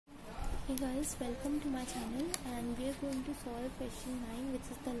Hey guys, welcome to my channel, and we are going to solve question 9,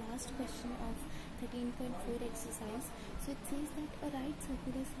 which is the last question of 13.4 exercise. So it says that a right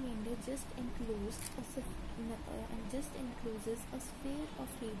circular cylinder just encloses a sphere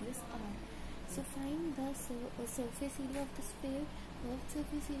of radius r. So find the surface area of the sphere, curved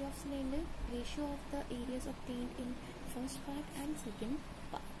surface area of cylinder, ratio of the areas obtained in first part and second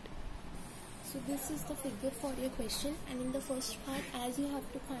part. So this is the figure for your question, and in the first part, as you have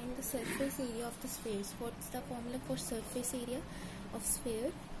to find the surface area of the sphere. So what's the formula for surface area of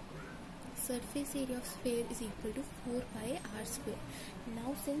sphere? Surface area of sphere is equal to 4 pi r square.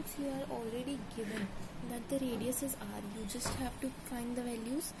 Now since you are already given that the radius is r, you just have to find the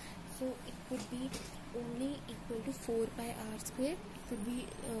values. So it would be only equal to 4 pi r square. It would be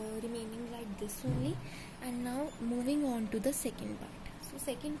remaining like this only. And now moving on to the second part. So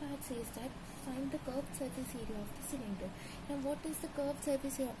second part says that find the curved surface area of the cylinder. Now what is the curved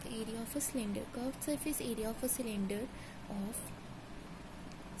surface area of a cylinder? Curved surface area of a cylinder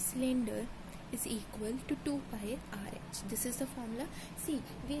is equal to 2 pi RH. This is the formula. See,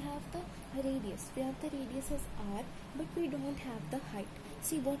 we have the radius. We have the radius as r, but we don't have the height.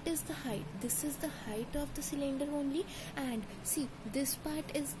 See, what is the height? This is the height of the cylinder only. And see, this part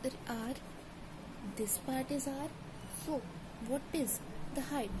is r, this part is r. So what is the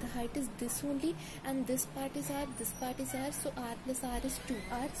height? The height is this only, and this part is r, this part is r. So r plus r is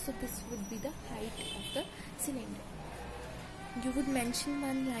 2r. So this would be the height of the cylinder. You would mention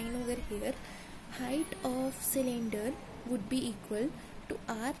one line over here. Height of cylinder would be equal to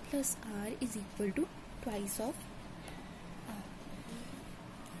r plus r is equal to twice of r.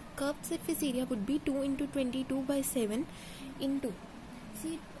 Curved surface area would be 2 into 22 by 7 into,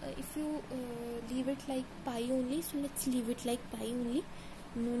 see, if you leave it like pi only, so let's leave it like pi only,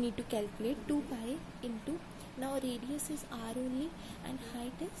 no need to calculate. 2 pi into, now radius is r only and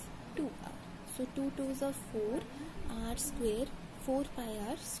height is 2r, so 2 2s are 4, r square, 4 pi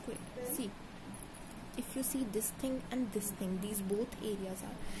r square. See, if you see this thing and this thing, these both areas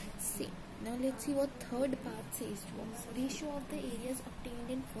are same. Now let's see what third part says to us. Ratio of the areas obtained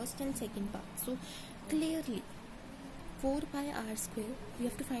in first and second part. So clearly 4 pi r square, we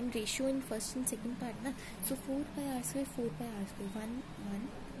have to find ratio in first and second part, na? So 4 pi r square, 4 pi r square,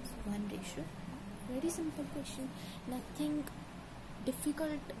 1 ratio. Very simple question, nothing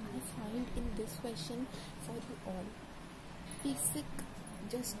difficult I find in this question for you all. Basic,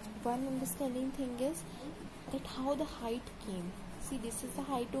 just one understanding thing is that how the height came. See, this is the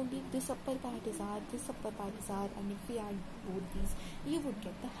height only, this upper part is r, this upper part is r, and if we add both these, you would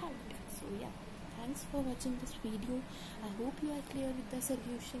get the height. So yeah. Thanks for watching this video. I hope you are clear with the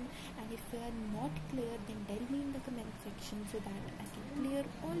solution, and if you are not clear, then tell me in the comment section so that I can clear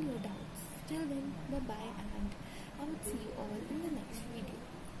all your doubts. Till then, bye bye, and I will see you all in the next video.